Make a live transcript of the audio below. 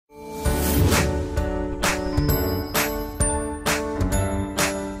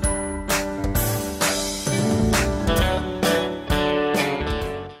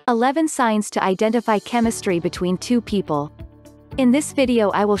11 signs to identify chemistry between two people. In this video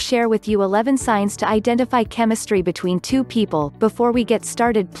I will share with you 11 signs to identify chemistry between two people. Before we get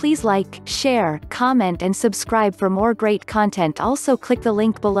started, please like, share, comment and subscribe for more great content. Also click the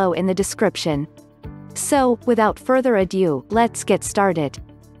link below in the description. So, without further ado, let's get started.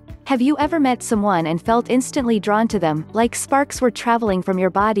 Have you ever met someone and felt instantly drawn to them, like sparks were traveling from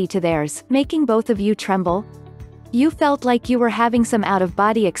your body to theirs, making both of you tremble? You felt like you were having some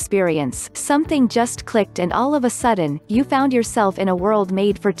out-of-body experience, something just clicked and all of a sudden, you found yourself in a world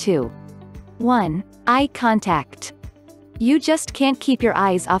made for two. 1. Eye contact. You just can't keep your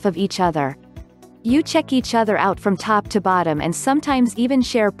eyes off of each other. You check each other out from top to bottom and sometimes even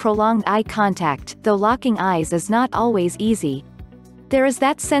share prolonged eye contact, though locking eyes is not always easy. There is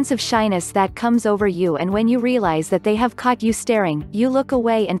that sense of shyness that comes over you, and when you realize that they have caught you staring, you look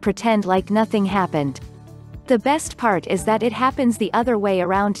away and pretend like nothing happened. The best part is that it happens the other way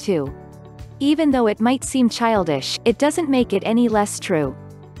around too. Even though it might seem childish, it doesn't make it any less true.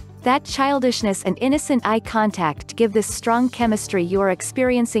 That childishness and innocent eye contact give this strong chemistry you are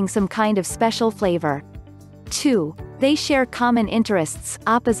experiencing some kind of special flavor. 2. They share common interests,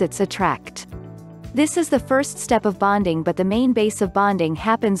 opposites attract. This is the first step of bonding, but the main base of bonding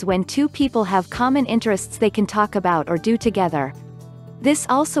happens when two people have common interests they can talk about or do together. This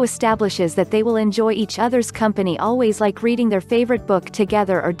also establishes that they will enjoy each other's company, always like reading their favorite book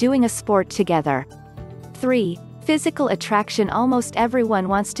together or doing a sport together. 3. Physical attraction. Almost everyone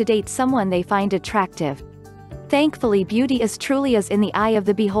wants to date someone they find attractive. Thankfully, beauty is truly in the eye of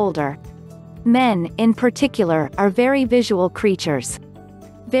the beholder. Men, in particular, are very visual creatures.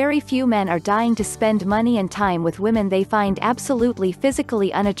 Very few men are dying to spend money and time with women they find absolutely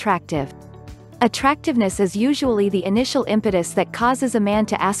physically unattractive. Attractiveness is usually the initial impetus that causes a man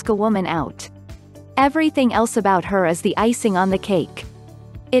to ask a woman out. Everything else about her is the icing on the cake.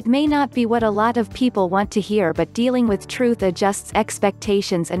 It may not be what a lot of people want to hear, but dealing with truth adjusts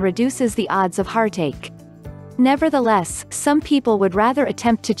expectations and reduces the odds of heartache. Nevertheless, some people would rather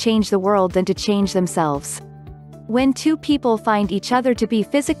attempt to change the world than to change themselves. When two people find each other to be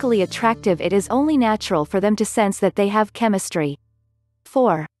physically attractive, it is only natural for them to sense that they have chemistry.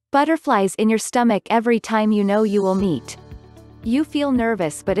 4. Butterflies in your stomach every time you know you will meet. You feel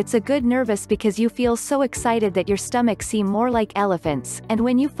nervous, but it's a good nervous because you feel so excited that your stomach seems more like elephants, and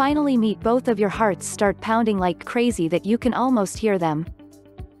when you finally meet, both of your hearts start pounding like crazy that you can almost hear them.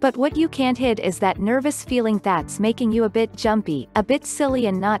 But what you can't hide is that nervous feeling that's making you a bit jumpy, a bit silly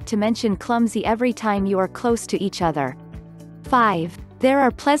and not to mention clumsy every time you are close to each other. 5. There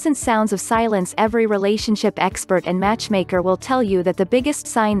are pleasant sounds of silence. Every relationship expert and matchmaker will tell you that the biggest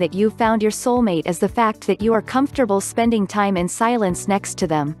sign that you've found your soulmate is the fact that you are comfortable spending time in silence next to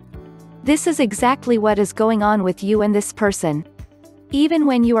them. This is exactly what is going on with you and this person. Even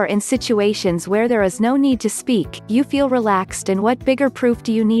when you are in situations where there is no need to speak, you feel relaxed, and what bigger proof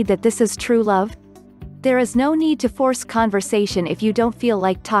do you need that this is true love? There is no need to force conversation if you don't feel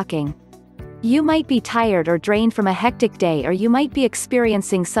like talking. You might be tired or drained from a hectic day, or you might be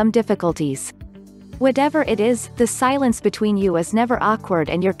experiencing some difficulties. Whatever it is, the silence between you is never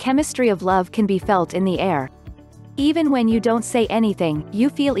awkward, and your chemistry of love can be felt in the air. Even when you don't say anything, you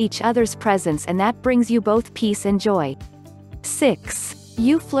feel each other's presence, and that brings you both peace and joy. 6.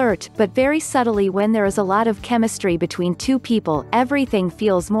 You flirt, but very subtly. When there is a lot of chemistry between two people, everything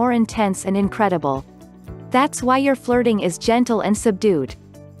feels more intense and incredible. That's why your flirting is gentle and subdued.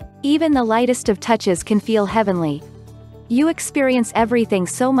 Even the lightest of touches can feel heavenly. You experience everything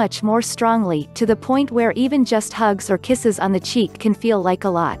so much more strongly, to the point where even just hugs or kisses on the cheek can feel like a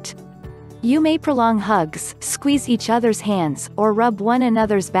lot. You may prolong hugs, squeeze each other's hands, or rub one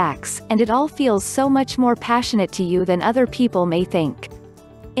another's backs, and it all feels so much more passionate to you than other people may think.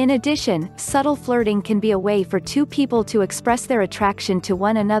 In addition, subtle flirting can be a way for two people to express their attraction to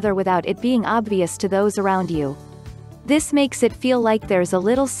one another without it being obvious to those around you. This makes it feel like there's a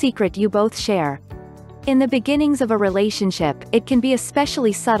little secret you both share. In the beginnings of a relationship, it can be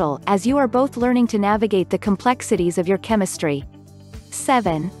especially subtle, as you are both learning to navigate the complexities of your chemistry.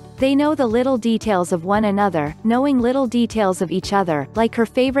 7. They know the little details of one another. Knowing little details of each other, like her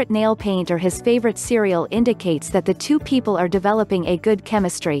favorite nail paint or his favorite cereal, indicates that the two people are developing a good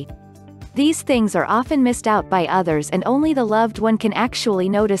chemistry. These things are often missed out by others, and only the loved one can actually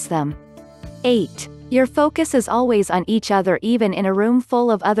notice them. 8. Your focus is always on each other. Even in a room full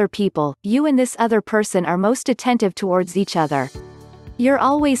of other people, you and this other person are most attentive towards each other. You're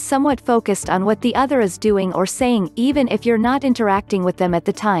always somewhat focused on what the other is doing or saying, even if you're not interacting with them at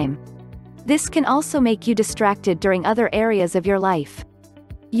the time. This can also make you distracted during other areas of your life.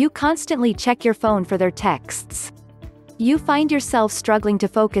 You constantly check your phone for their texts. You find yourself struggling to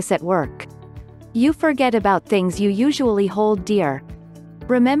focus at work. You forget about things you usually hold dear.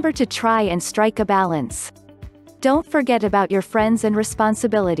 Remember to try and strike a balance. Don't forget about your friends and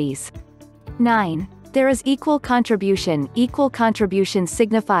responsibilities. 9. There is equal contribution. Equal contribution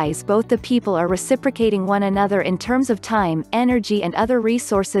signifies both the people are reciprocating one another in terms of time, energy and other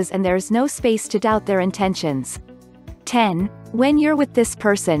resources, and there's no space to doubt their intentions. 10. When you're with this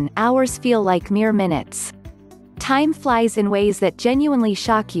person, hours feel like mere minutes. Time flies in ways that genuinely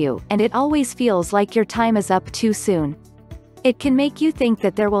shock you, and it always feels like your time is up too soon. It can make you think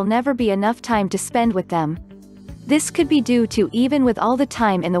that there will never be enough time to spend with them. This could be due to, even with all the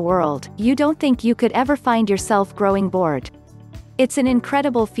time in the world, you don't think you could ever find yourself growing bored. It's an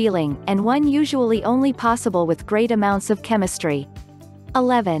incredible feeling, and one usually only possible with great amounts of chemistry.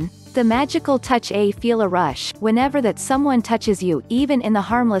 11. The magical touch. Feel a rush whenever that someone touches you, even in the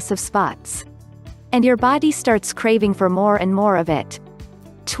harmless of spots. And your body starts craving for more and more of it.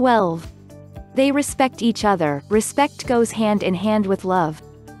 12. They respect each other. Respect goes hand in hand with love.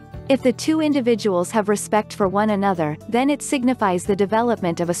 If the two individuals have respect for one another, then it signifies the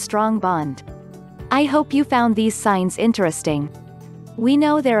development of a strong bond. I hope you found these signs interesting. We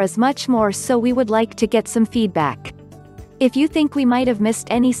know there is much more, so we would like to get some feedback. If you think we might have missed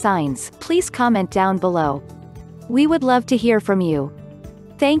any signs, please comment down below. We would love to hear from you.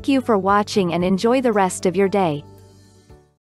 Thank you for watching and enjoy the rest of your day.